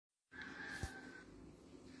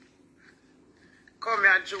Come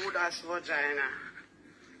here, Judas vagina.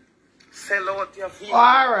 Sell out your feet.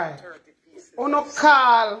 Alright. Uno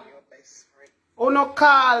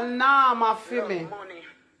call Norma for me.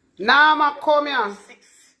 Norma, come here.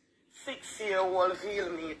 6-year-old veal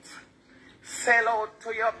meat. Sell out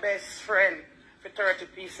to your best friend for 30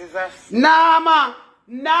 pieces of... Norma,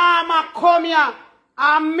 come here.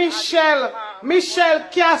 And Michelle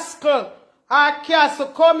Castle. Castle,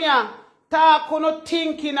 come here. Talk no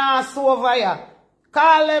thinking ass over here.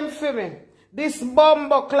 Call them for me. This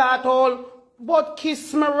bumbo clot hole, but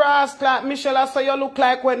kiss me ass clot. Michelle, I saw you look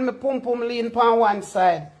like when me pum lean on one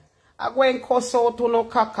side. I go and cuss out to no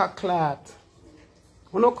caca clot.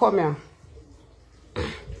 You no come here.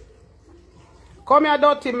 Come here,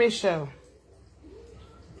 dirty Michelle.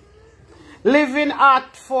 Live in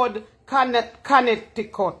Hartford,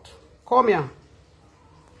 Connecticut. Come here.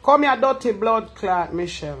 Come here, dirty blood clot,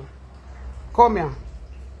 Michelle. Come here.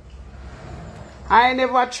 I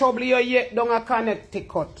never trouble you yet down a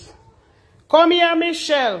Connecticut. Come here,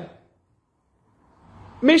 Michelle.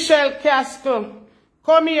 Michelle Castle.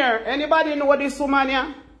 Come here. Anybody know this woman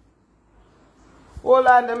here? Hold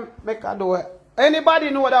on, make her do it. Anybody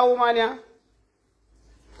know that woman here?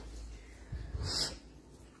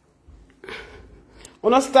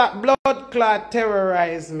 Wanna start blood clot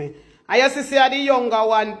terrorize me. I used to see the younger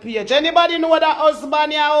one page. Anybody know that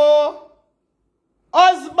husband here? Oh?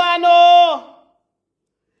 Husband, oh!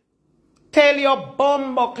 Tell your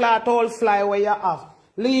bumbo clot all fly where you have.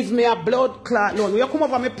 Leave me a blood clot alone. You come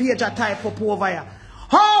over my page and type up over here.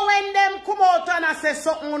 How when them come out and I say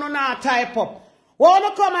something you not type up?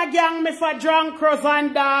 Wanna come a gang me for drunk cross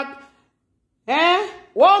and dog? Eh?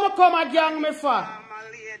 Wanna come a gang me for?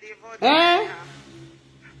 Eh?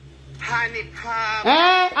 Honey pop.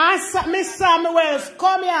 Eh? And Miss Samuels,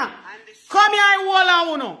 come here. Come here, I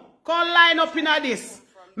will Unuh. Come line up in this.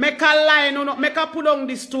 Make a line, make a put on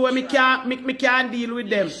this too. Me can't deal with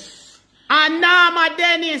them. And Norma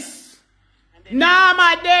Dennis.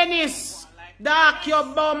 Dark your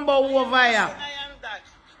bumbo over here.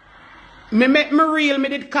 Me make me real, me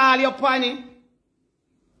did call your pony.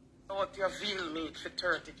 Out your veal meat for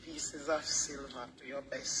 30 pieces of silver to your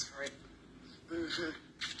best friend.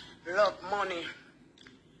 Love money.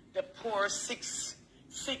 The poor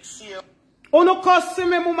 6-year-old. Unuh cuss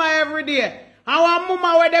me mama every day. Our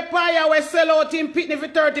mama where the pie we sell out in Pitney for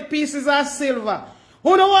 30 pieces of silver.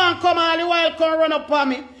 Unuh want come all the while come run up on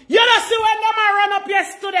me. You don't see when them run up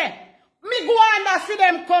yesterday. Me go under for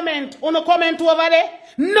them comment. Unuh comment over there?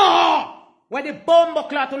 No! Where the bumbo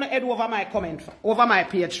clot on the head over my comment for, over my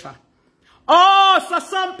page for. Oh, so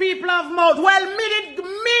some people have mouth. Well,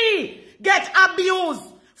 me get abused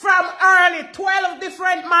from early. 12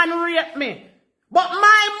 different men rape me. But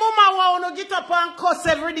my mama want to get up and cuss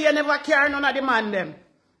every day and never care none of the man them.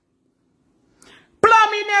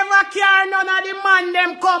 Plummy never care none of the man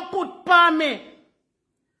them come put pa me.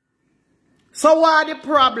 So what the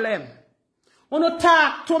problem? Unuh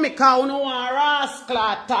talk to me cause unuh want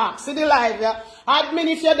rascal talk. See the live here? Admin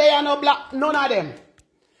if you're there no black, none of them.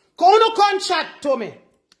 Unuh come chat to me.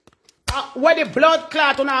 Where the blood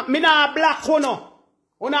clot unuh, me not black unuh.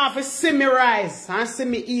 Unuh have to see me rise and see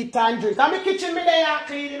me eat and drink. And my kitchen me there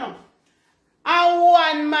clean, you know. And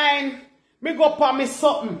one mind, me go for me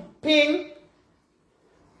something. Ping.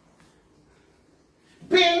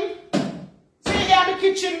 Ping. See there my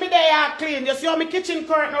kitchen me there clean. You see how my kitchen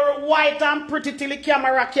curtain are white and pretty till the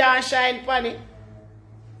camera can't shine for it.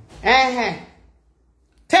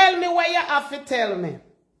 Tell me what you have to tell me.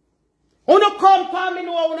 Unuh come for me,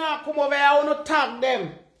 no unuh come over here, unuh tag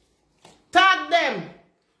them. Tag them.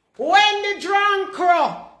 When the drunk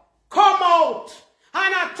crow come out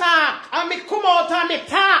and attack, and me come out and me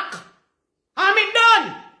talk, and me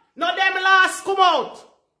done. No them last come out,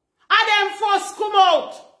 and them first come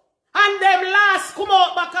out, and them last come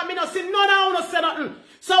out back and me no see none of say nothing.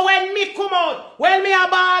 So when me come out, when me a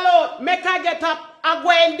ball out, make I get up, I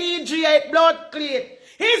go and DJ blood clean.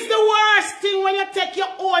 It's the worst thing when you take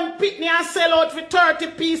your own pitney and sell out for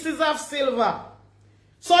 30 pieces of silver.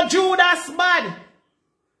 So Judas bad.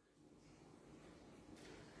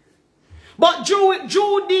 But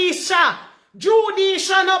Judisha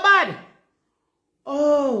no bad.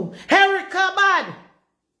 Oh, Erica bad.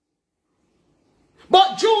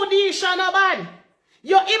 But Judisha no bad.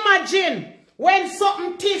 You imagine when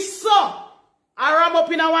something tis so, I ram up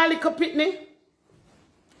in a one little pitney.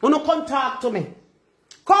 Unuh come talk to me.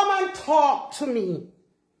 Come and talk to me.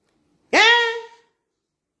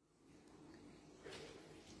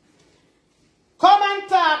 Come and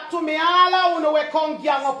talk to me. All I want to come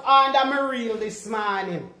gang up under my reel this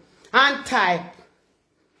morning. And type.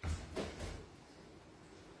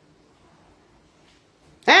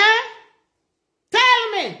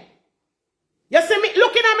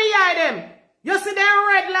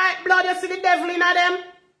 see the devil in them?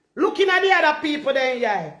 Looking at the other people then,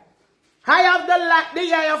 yeah. I have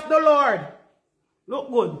the eye of the Lord.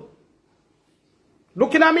 Look good.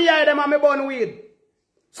 Looking at me eye, them and me born weed.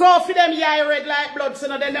 So for them eye red like blood, so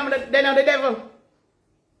then them the devil.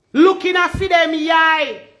 Looking at for them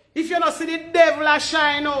eye. If you not see the devil a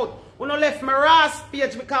shine out, you no left my ras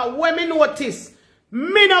page because when me notice,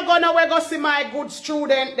 me not gonna go see my good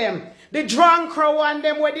student them. The drunk crow and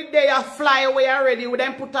them where the day a fly away already, we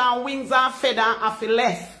then put on wings and feather and have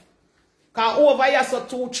left. Because over here so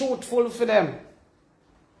too truthful for them.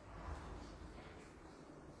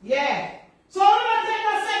 Yeah. So I'm going to take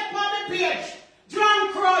a set on the page.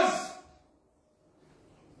 Drunk crows.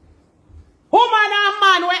 Woman and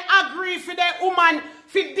man we agree for the woman,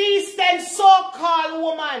 for decent so-called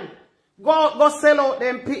woman. Go sell out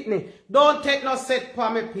them pitney. Don't take no set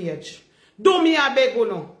on my page. Do me a beg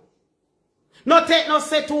no. No take no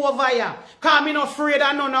set over here. Because I'm not afraid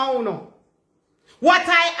of no. What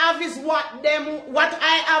I have is what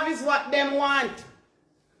them want.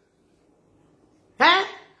 Huh?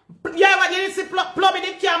 Yeah, but you need to plug in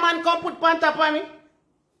the camera and come put pant up on me.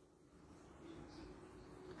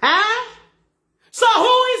 Huh? So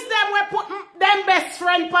who is them we put them best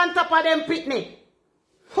friend pant up on them pitney?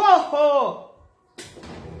 Ho ho.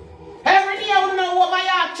 Every day I know over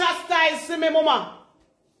here chastise me mama.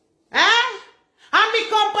 Huh? And me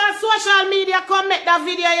come on social media come make that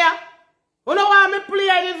video here. You know why me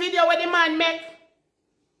play the video where the man make?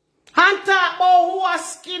 And talk about who are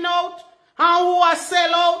skin out and who are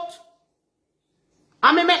sell out.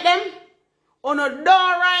 And me make them? You no don't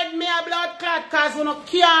ride me a blood clot because you no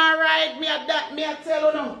can't ride me at that, me a tell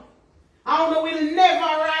you no. And you will never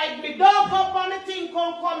ride me. Don't come on the thing,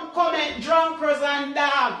 comment drunkers and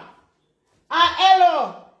dog. And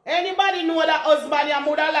hello, anybody know that husband ya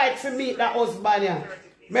mother like to meet that husband ya?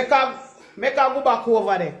 Make her go back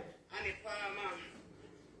over there.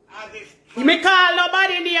 Me call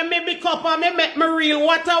nobody name me pick up and me make me real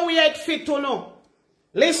what a weird fit to know.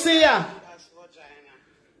 Listen here.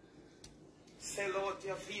 Sell out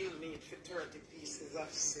your veal meat for 30 pieces of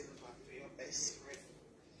silver for your best friend.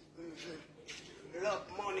 Love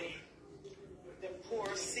money. The poor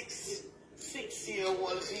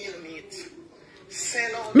 6-year-old veal meat.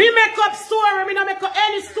 Sell out. Me make up story. Me not make up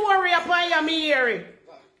any story upon you me hearing.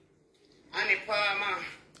 Annie Palmer.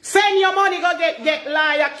 Send your money go get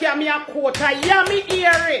liar carry me a quota. Yeah me hear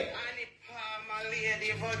it. Annie Palmer,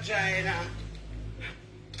 Lady Vagina.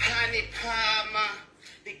 Annie Palmer,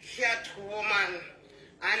 the cat woman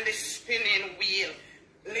and the spinning wheel.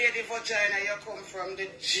 Lady Vagina, you come from the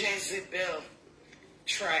Jezebel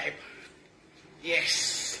tribe.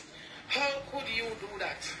 Yes. How could you do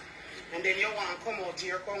that? And then you want to come out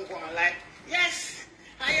here, come like, yes,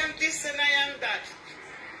 I am this and I am that.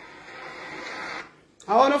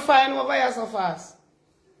 I want to find over here so fast.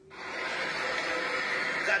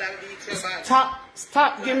 God, I'll beat you bad.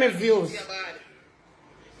 Stop, give me views.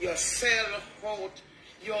 You sell out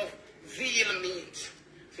your veal meat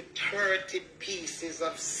for 30 pieces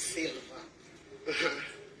of silver.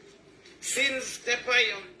 Since step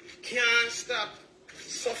you can't stop,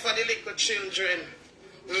 suffer the little children.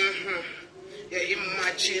 You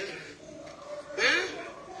imagine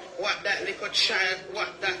what that little child,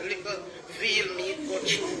 what that little veal meat go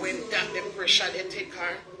through when that the pressure they take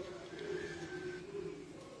her.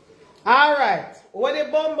 Alright. When the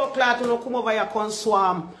bumbo clot will come over here come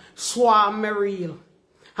swarm me real.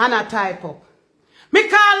 And I type up. Me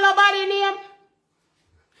call nobody name.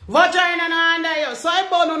 Vagina na under you. So I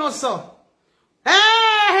born no so.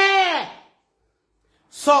 Hey!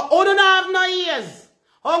 So you don't have no ears.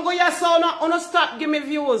 Ungo ya so no stop give me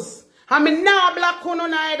views. And me now black uno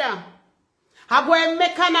neither. I go and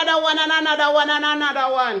make another one and another one and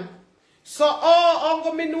another one. So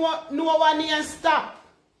ungo me no one and stop.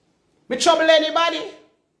 Me trouble anybody?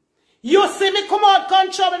 You see me come out,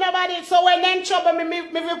 can't trouble nobody. So when they trouble me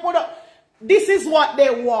put up. This is what they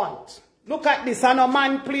want. Look at this. And a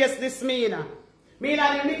man place this me in. Me in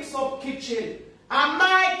the mix up kitchen. And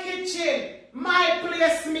my kitchen, my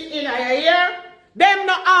place me in. You hear? Them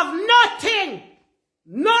no have nothing.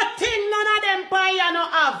 Nothing. None of them paya no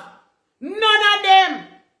have. None of them.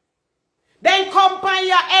 Then come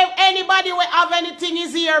paya. Anybody will have anything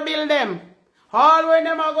is here build them. All when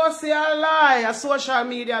them a go see a lie, a social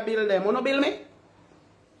media build them. You no build me?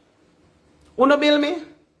 You no build me?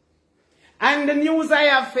 And the news I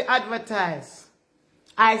have to advertise.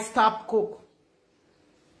 I stop cook.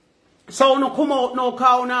 So no come out no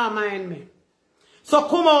cow no mind me. So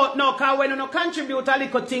come out no cow when you no contribute a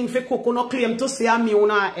little thing for cook, you no claim to see a me you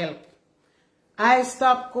no help. I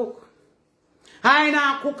stop cook. I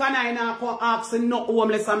not cook and I not come ask no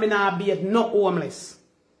homeless and me not bathe no homeless.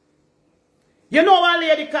 You know one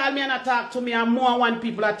lady called me and talk to me and more one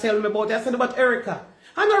people are tell me about it. I said, but Erica,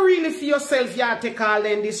 I don't really for yourself you take all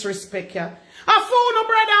them disrespect ya. A fool no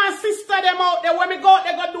brother and sister them out there. When me go out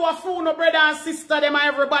there go do a fool no brother and sister them and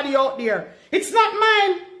everybody out there. It's not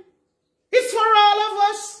mine. It's for all of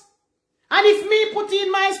us. And if me put in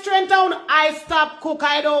my strength down, I stop cook.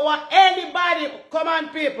 I don't want anybody. Come on,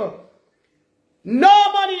 people.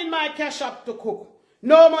 No money in my cash app to cook.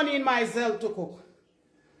 No money in my Zelle to cook.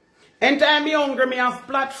 Anytime me hungry, me have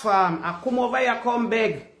platform. I come over here, come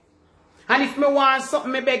beg. And if me want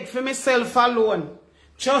something, me beg for myself alone.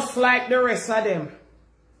 Just like the rest of them.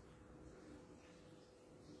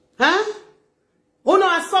 Huh? Uno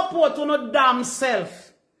I support uno damn self.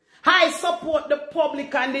 I support the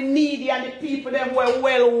public and the needy and the people them we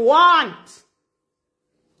well want.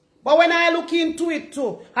 But when I look into it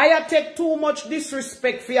too, I take too much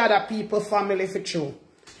disrespect for other people, family for true.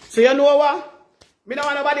 So you know what? Me don't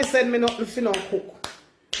want nobody send me nothing for no cook.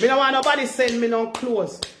 Me don't want nobody send me no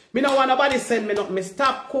clothes. Me don't want nobody send me nothing. Me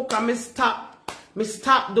stop cook and me stop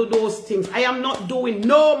do those things. I am not doing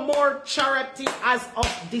no more charity as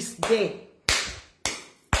of this day.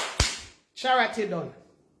 Charity done.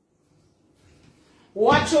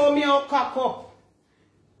 Watch how me out cock up.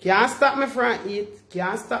 Can't stop me from eat.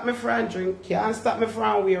 Can't stop me from drink. Can't stop me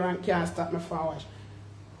from wear and can't stop me from wash.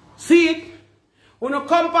 See it? When you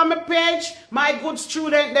come on my page, my good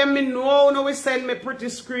student, then me know when we send me pretty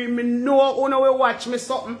screen. Me know when we watch me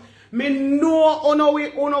something. Me know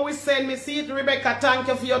when we send me. See it, Rebecca, thank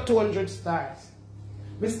you for your 200 stars.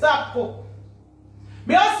 Me stop cook.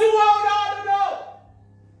 Me also see what I don't know.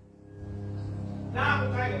 Now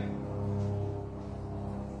I'm kind of.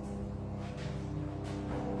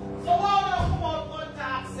 So what do you come out on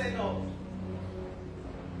tax set up?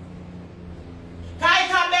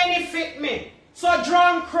 Can't benefit me. So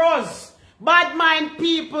drunk crows, bad mind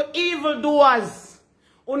people, evildoers,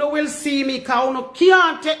 uno will see me because uno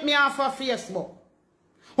can't take me off of Facebook.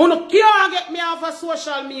 Uno can't get me off of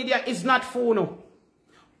social media. It's not for uno.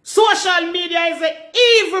 Social media is an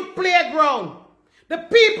evil playground. The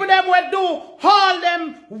people them will do all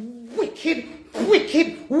them wicked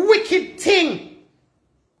thing.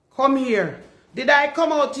 Come here. Did I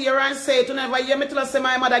come out here and say to never hear me tell us say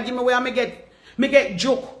my mother give me where me get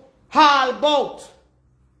joke? All about.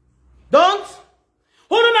 Don't?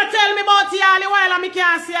 Who do not tell me about here all the while and me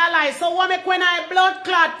can't see a lie. So what make when I blood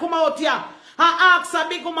clot come out here and ask a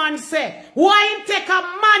big woman say, why him take a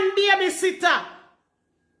man babysitter?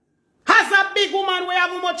 Has a big woman we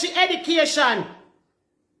have much education.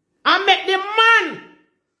 And make the man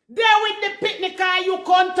there with the picnic and you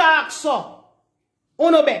contact so.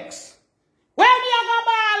 Uno bex. When you go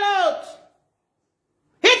ball out?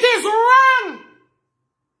 It is wrong.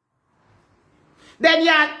 Then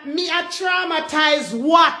me a traumatize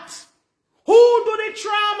what? Who do they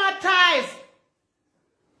traumatize?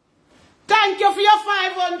 Thank you for your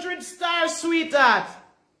 500 stars, sweetheart.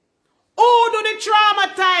 Who do they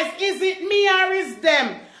traumatize? Is it me or is them?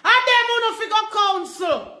 And them who no figure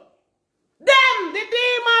counsel. Them, the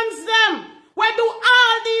demons, them. We do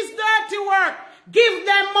all these dirty work. Give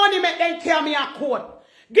them money, make them carry me a court.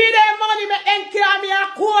 Give them money, make them carry me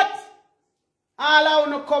a court. All I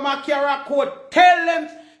want to come and carry a coat. Tell them,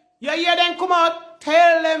 you hear them come out,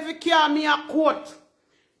 tell them to carry me a coat.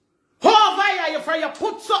 Over here, you friend, you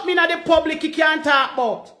put something in the public you can't talk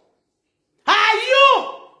about. Are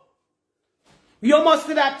you? You must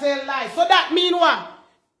do that tell lies. So that mean what?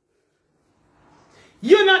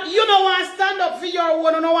 You don't want to stand up for your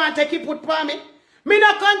own, you don't want to take it put for me. Me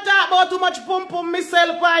not can talk about too much pum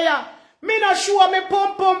myself here. Me not show me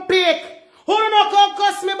pum peak. Who don't come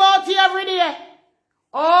cuss me about here every day?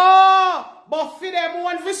 Oh, but for them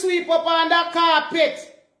one to sweep up on that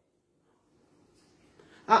carpet.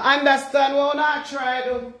 I understand what I try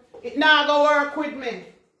to. It not go work with me.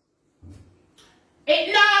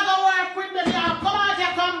 It not go work with me. Now come out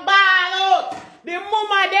here, come ball out. The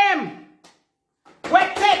mama them. We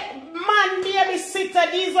take man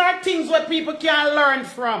babysitter. These are things where people can learn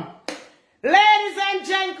from. Ladies and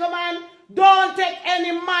gentlemen, don't take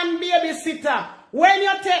any man babysitter. When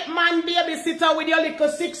you take man babysitter with your little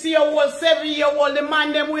 6-year-old, 7-year-old, the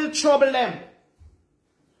man them will trouble them.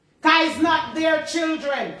 Because it's not their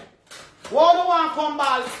children. What do you want to come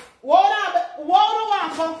back? What do you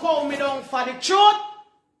want to come call me down for the truth?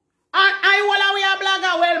 And I will we a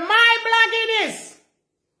blogger. Well, my blogging is.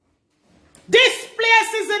 This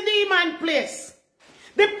place is a demon place.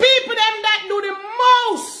 The people them that do the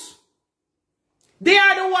most, they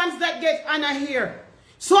are the ones that get honor here.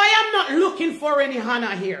 So I am not looking for any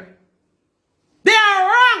honor here.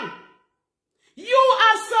 wrong. You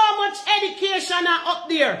have so much education up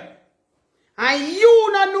there. And you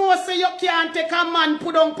don't know so you can't take a man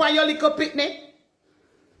put on for your little picnic.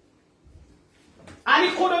 And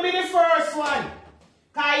it could have been the first one.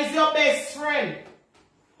 Because he's your best friend.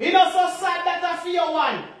 You know so sad that I feel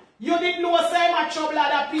one. You didn't know so much trouble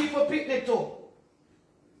that people picnic too.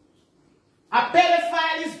 A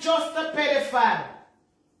pedophile is just a pedophile.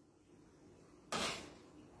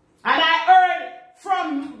 And I heard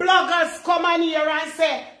from bloggers come on here and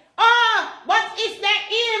say, oh, but if they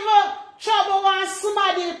evil trouble want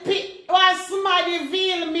somebody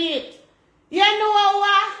veal meat, you know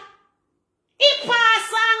what? He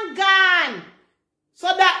pass and gone. So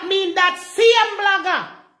that means that same blogger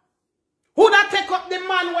who that take up the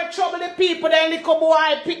man with trouble the people, then little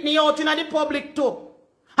boy pick me out in the public too.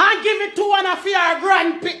 And give it to one of your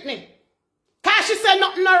grand picnic. Because she said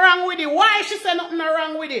nothing wrong with it. Why she said nothing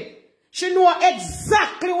wrong with it? She know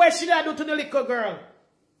exactly what she did do to the little girl.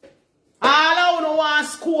 All I don't want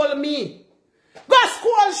to school me. Go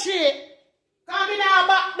school she. Come in her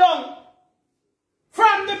back down.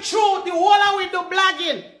 From the truth, the whole with the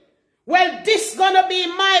blogging. Well, this gonna be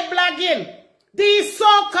my blogging. These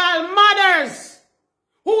so-called mothers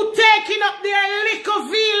who taking up their little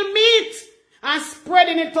veal meat and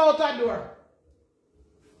spreading it out the door.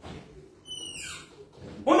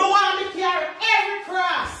 Who don't want me to carry every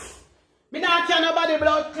cross? Me not carry nobody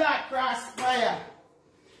blood clot cross fire.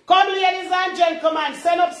 Come ladies and gentlemen,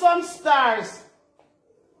 send up some stars.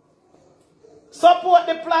 Support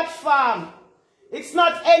the platform. It's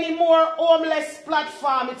not any more homeless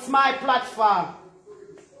platform, it's my platform.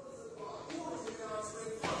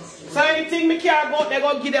 So anything me care about, they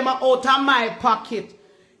go give them out of my pocket.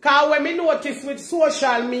 Because when me notice with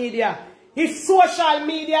social media, if social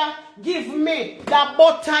media give me that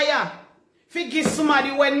butter, if give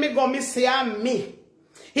somebody when me go, me say I'm me.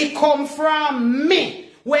 It come from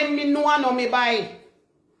me when me know me buy.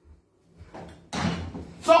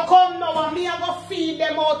 So come now and me I go feed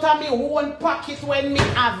them out of me own pocket when me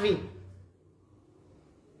have it.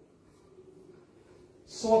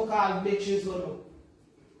 So-called bitches, you know.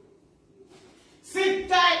 Sit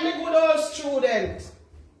tight, me good old student.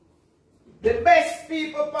 The best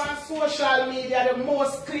people on social media, the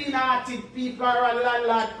most clean-hearted people are on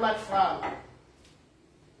landlord platform.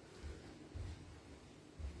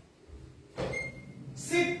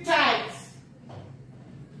 Sit tight.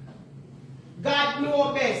 God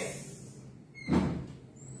know best.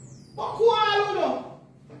 But who are you know?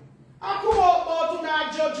 I come out about to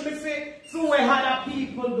not judge me through what other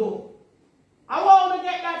people do. I want to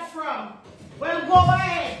get that from. Well, go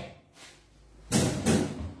ahead.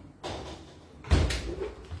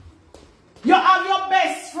 You have your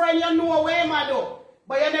best friend, you know where I do,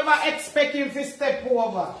 but you never expect him to step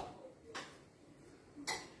over.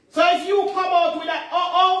 So if you come out with that,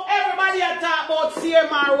 oh, everybody talk about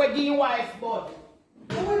CMR with the wife bun.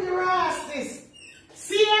 Nobody ask this.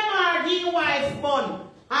 CMR the wife bun.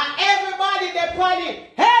 And everybody they put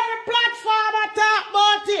it. Every platform talk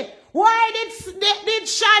about it. Why did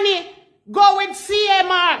Shani go with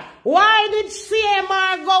CMR? Why did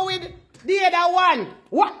CMR go with the other one?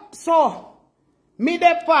 What? So, me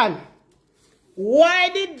depan. Why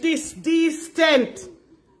did this distant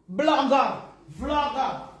blogger,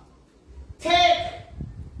 vlogger,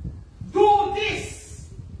 do this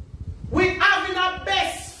with having a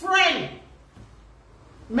best friend?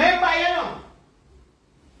 Remember, you know,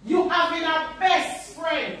 you having a best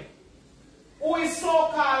friend who is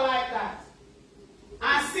so-called like that.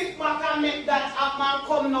 And sit back and make that a man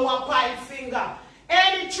come now a pine finger.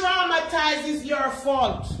 Any traumatized is your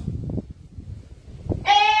fault.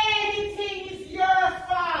 Anything is your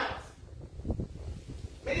fault.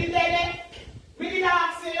 Me didn't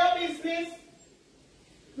ask you your business.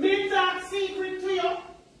 Me didn't talk secret to you.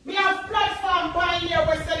 Me have platform by here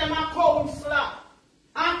where say them a counselor.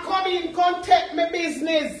 And come in, come take me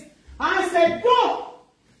business. And say, go,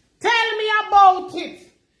 tell me about it.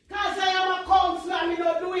 Because I am a counselor, me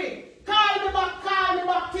not do it. Call me back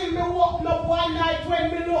till me woke up one night when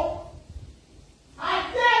me look. I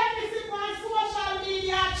then me sit on social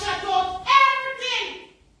media and chat out everything.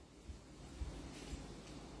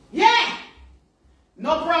 Yeah.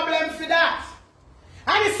 No problem for that.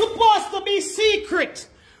 And it's supposed to be secret.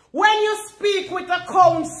 When you speak with a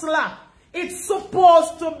counselor, it's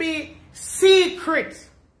supposed to be secret.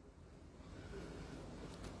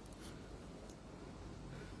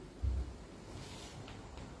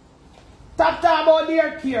 Talk about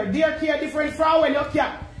dear care. Dear care different from when you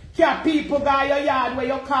care people guy your yard where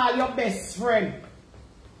you call your best friend.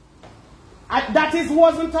 And that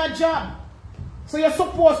wasn't a job. So you're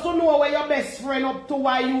supposed to know where your best friend up to,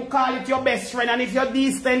 why you call it your best friend. And if you're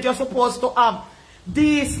decent, you're supposed to have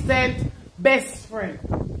decent best friend.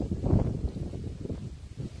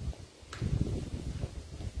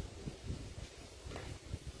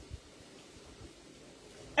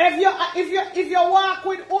 If you walk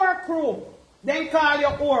with or crew, then call you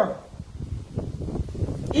or.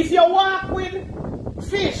 If you walk with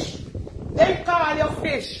fish, then call you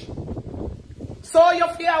fish. So you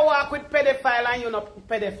fear walk with pedophile and you're not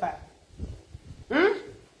pedophile. Hmm?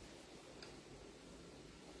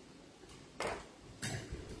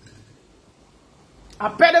 A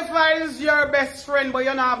pedophile is your best friend, but you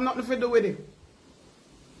don't have nothing to do with him.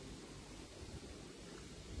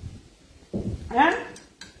 Eh?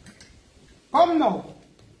 Come now.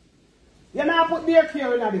 You not put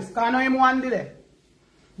daycare in this, because I know him one day.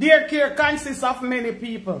 Daycare consists of many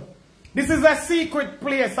people. This is a secret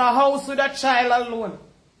place, a house with a child alone.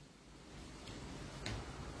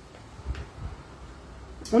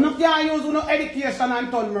 You can't use your education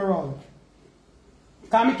and turn me around.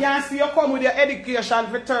 Because I can't see you come with your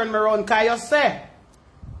education to turn me around. Because you say,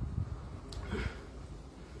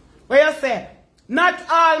 what you say? Not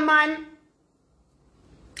all men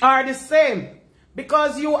are the same.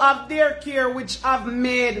 Because you have daycare which have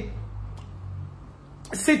made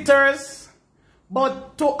sitters.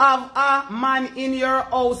 But to have a man in your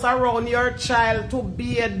house around your child to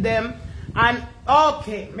bathe them. And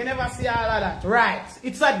okay, me never see all of that. Right.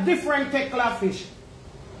 It's a different kettle of fish.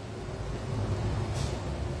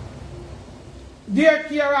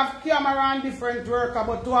 Daycare have camera and different worker,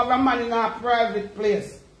 but to have a man in a private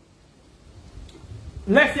place.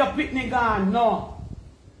 Left your picnic gone, no.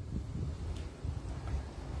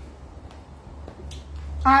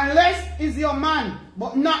 Unless is your man,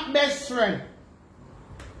 but not best friend.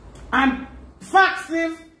 And facts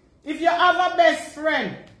if you have a best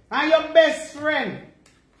friend, and your best friend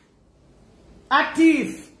a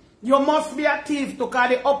thief, you must be a thief to because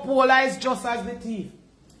the upholder is just as the thief.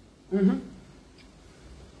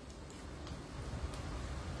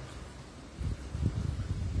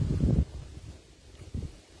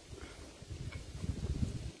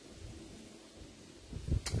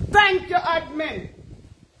 Thank you, admin.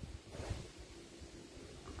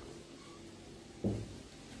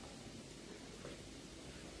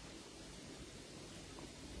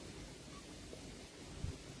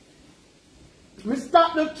 Me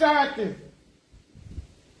stop the charity.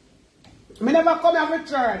 Me never come here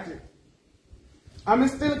for charity. And me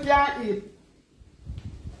still can't eat.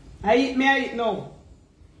 I eat now.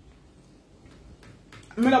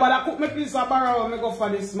 Me never cook me piece of barrel when I go for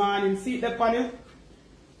this morning. See the pan,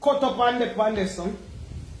 cut up on the pan there, son.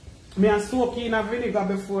 Me and soak in a vinegar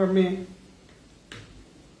before me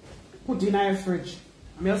put in a fridge.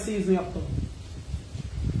 Me season up to.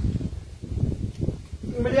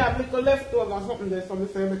 I have little leftover or something there, so I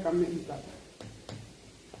say I can eat that.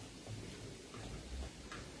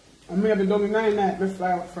 And maybe down in 9 night, I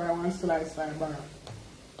fry one slice of barrel.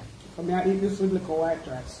 So I eat this with little white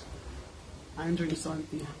rice. And drink some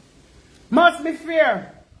tea. Must be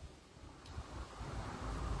fair.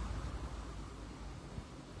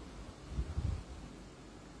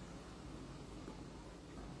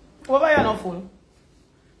 What are you not full?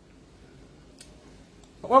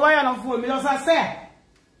 What are you not full? Me just say.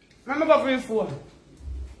 Let me go for your phone.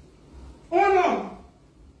 Unuh.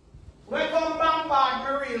 Welcome back,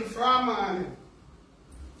 Marine from man.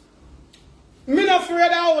 Me not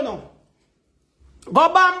afraid of Unuh. Go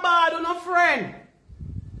bombard on a friend.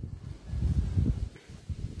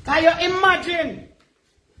 Can you imagine?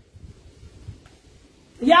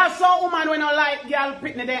 You saw woman when you like girl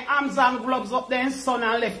picking their hands and gloves up their son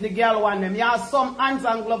and left the girl one them. You have some hands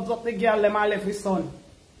and gloves up the girl them and left his son.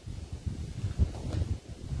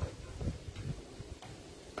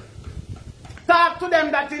 Talk to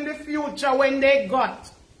them that in the future when they got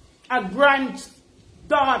a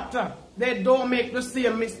granddaughter, they don't make the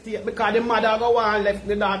same mistake because the mother go and left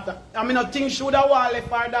the daughter. I mean, I think she would have left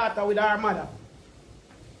her daughter with her mother.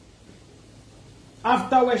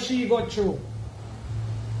 After what she go through.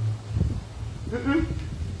 I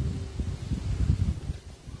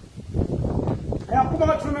come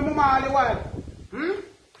out for my mama all the while.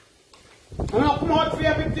 I come out for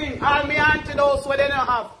everything. All my antidotes what they don't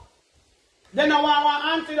have. They don't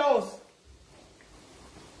want antidotes.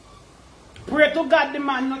 Pray to God the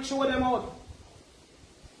man not show them out.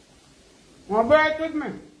 Want to bear it with me?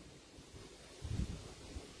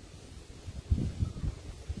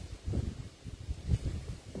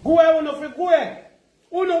 Go ahead, Unuh, go ahead.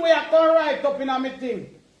 Unuh, we are going right up in a meeting.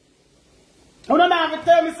 You don't have to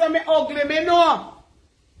tell me something ugly, me know.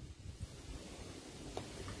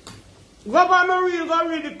 Go by my reel, go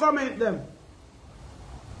read the comment them.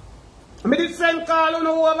 Me did send call on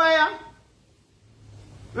over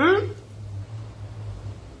here.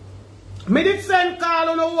 Me did send call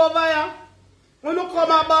on over here. When you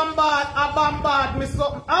come a bombard me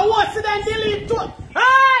something. I was it and delete too.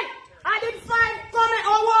 Hey! I did 5 comment. I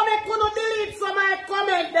want me couldn't delete some I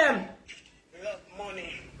comment them. Love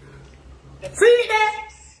money. See there?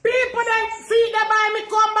 People then see the by me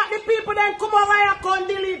come back. The people then come over here and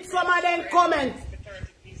delete some of them comments.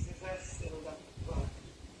 30 pieces of silver.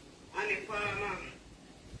 And the palmer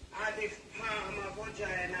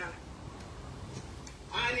vagina.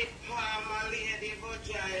 And the palmer lady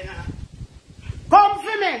vagina. Come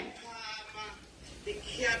for me. Palmer, the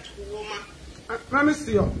cat woman. Let me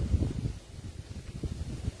see you.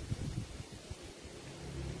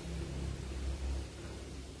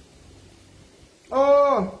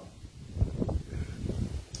 Oh,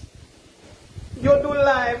 you do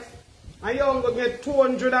live and you're going to get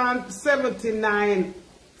 279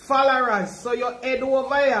 followers. So you head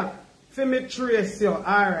over here for me trace you.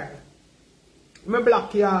 Alright. Me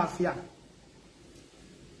block you off here.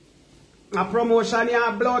 A promotion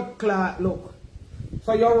your blood clot look.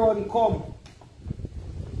 So you run come.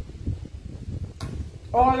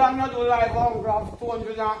 How long you do live on graph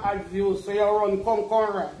 200 and views. So you run come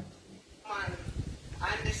correct. Man.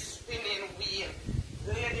 And the spinning wheel.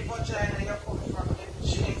 Lady vagina, you come from the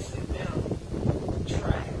Chelsea Bell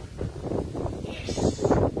tribe. Yes.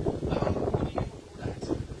 How would you do that?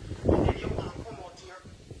 And then you want to come out here.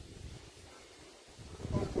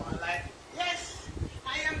 Come on, like, yes, I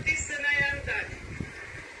am this and I am that.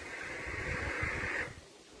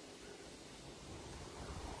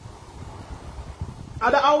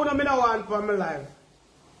 And I want me no want for my life.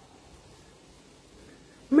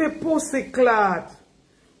 Me pussy clot.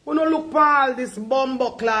 You no look for all this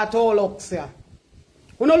bumbo clot all up here.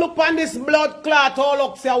 You no look for this blood clot all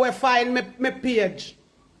up here we find me page.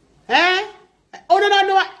 Eh? You no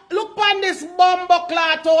know look for this bumbo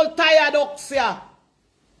clot all tired up here.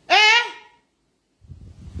 Eh?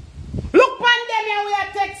 Look for them here we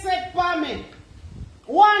are text it for me.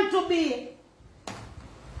 Want to be.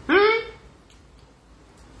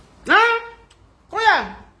 Huh? Oh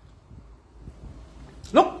yeah.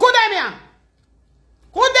 Look, good them here.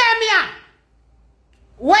 Good them here.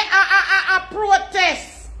 Where a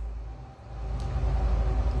protest.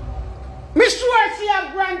 Me sure she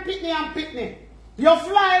have Grand Pitney and Pitney. You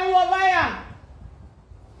fly over here.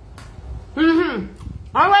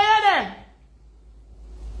 How are you there?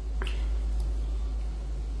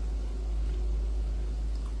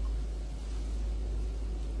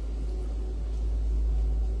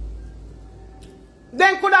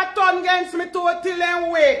 Then could have turned against me to a till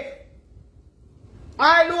and wait.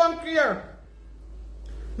 I don't care.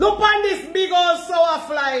 Look on this big old sour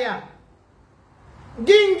fly here.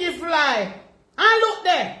 Gingy fly. And look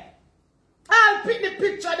there. I'll pick the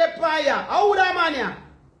picture the fire. How would I man here?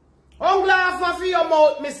 I'm glad for your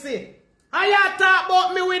mouth, me see. And you talk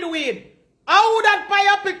about me with weed. How would that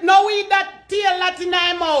fire pick? No weed that tail that in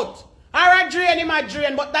my mouth. Or a drain in my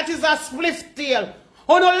drain, but that is a spliff tail.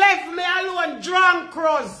 Oh no, left me alone, drunk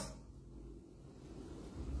cross.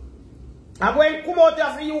 I'm going to come out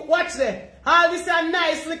here for you. Watch that. All this a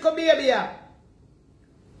nice little baby here.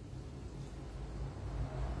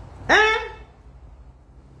 Eh?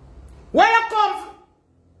 Where you come from?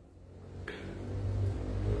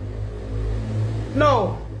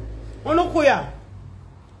 No. You look here.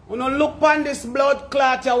 You no look on this blood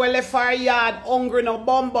clot here where left for yard hungry no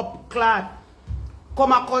bomb up clot.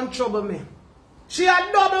 Come and come trouble me. She a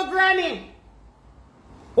double granny.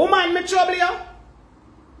 Woman, me trouble you.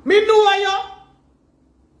 Me know you.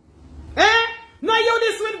 Eh? No you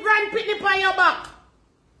this with Grand Pitney on your back.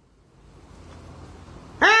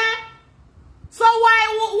 Eh? So why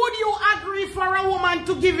would you agree for a woman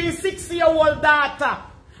to give you 6-year-old daughter?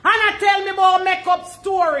 And I tell me about makeup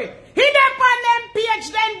story. He dey on them page,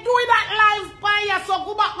 then do that live by you. So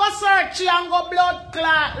go back, go search you and go blood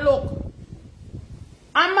clot. Look.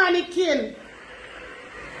 A mannequin.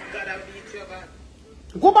 Gotta beat your back.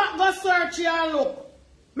 Go back, go search you and look.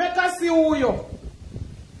 Make us see who you.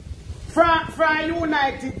 From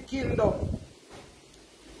United Kingdom.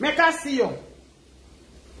 Make us see you.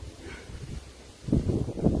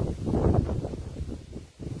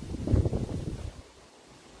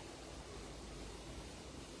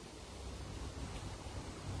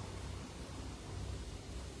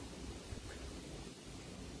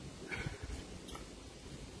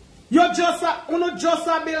 You just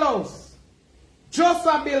a billows. Just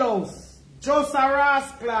a billows. Just a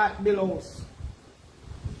rascal billows.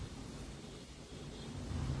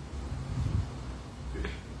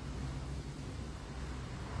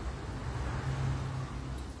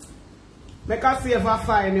 Make us see if I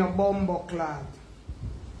find your bumbo clad.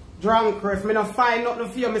 Drunk ref. Me not find nothing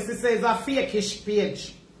for you. Me see say it's a fake-ish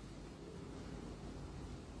page.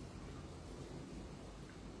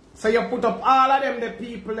 So you put up all of them, the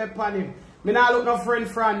people upon him. Me not look no friend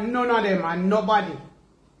from none of them and nobody.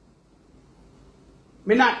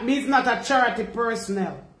 Me's not a charity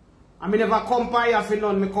personnel. I me never come for you for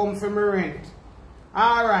none, me come for me rent.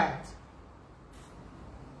 Alright.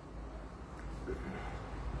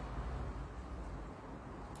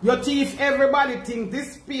 Your thief, everybody thinks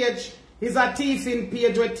this page is a thiefing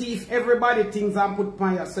page where thief everybody thinks and put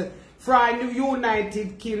upon yourself. From the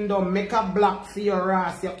United Kingdom, make a block for your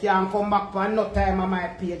ass. You can't come back for no time on my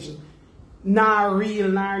page. Not real,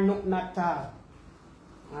 not nothing at all.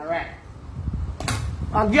 Alright.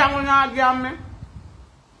 Again, we not again, me.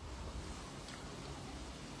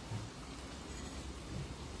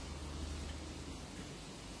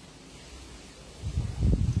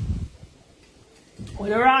 Well,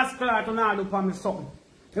 the rascal I don't know do for me something.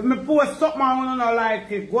 If me post something and you don't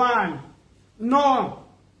like it, go on. No.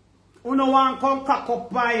 You don't want to come cock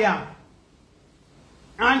up fire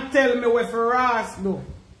and tell me what for ras do.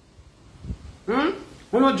 You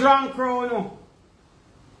don't drunk crow, no.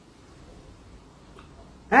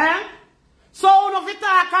 Eh? So you don't fit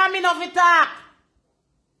talk and me don't fit talk.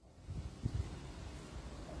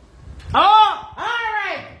 Oh,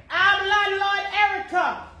 alright. I'm landlord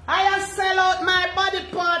Erica. I have sell out my body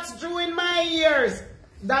parts during my years.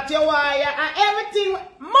 That you wire and everything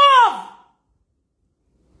move.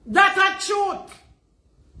 That's a truth.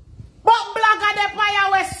 But blagger the fire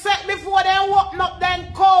was set before they open up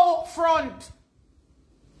then cow front.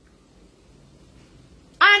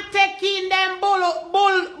 And taking them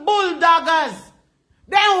bulldoggers.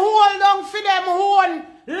 Then hold on for them own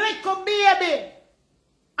little baby.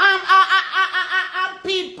 And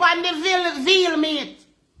peep on the veal meat.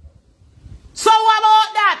 So what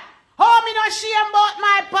about that? How me not shame about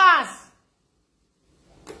my past?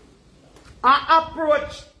 And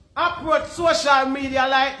approach social media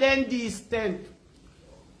like them distant.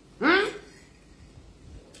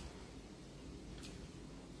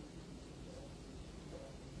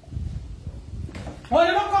 When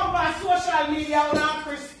you don't come by social media, you're not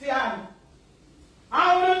Christian.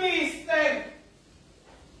 I'm not distant.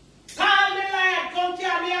 Call me like, come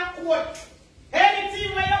carry me a quote.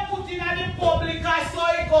 Anything when you put in the public, I saw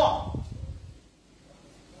it go.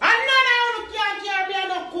 And none of you can carry me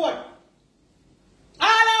no quote.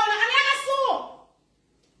 All of you, and you sue.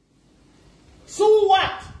 Sue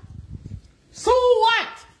what? Sue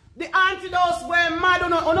what? The antidotes were mad. You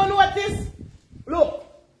don't know what this?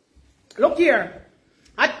 Look here.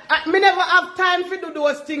 Me never have time to do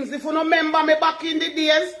those things. If you don't remember me back in the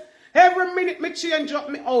days, every minute me change up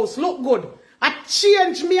my house. Look good. I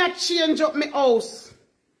change up my house.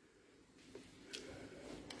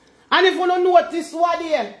 And if you don't notice what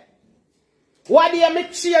there me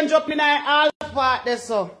change up in all part there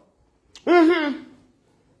so.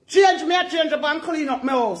 Change up and clean up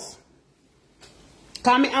my house.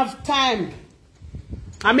 Cause me have time.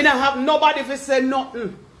 I mean I have nobody to say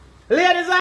nothing. Ladies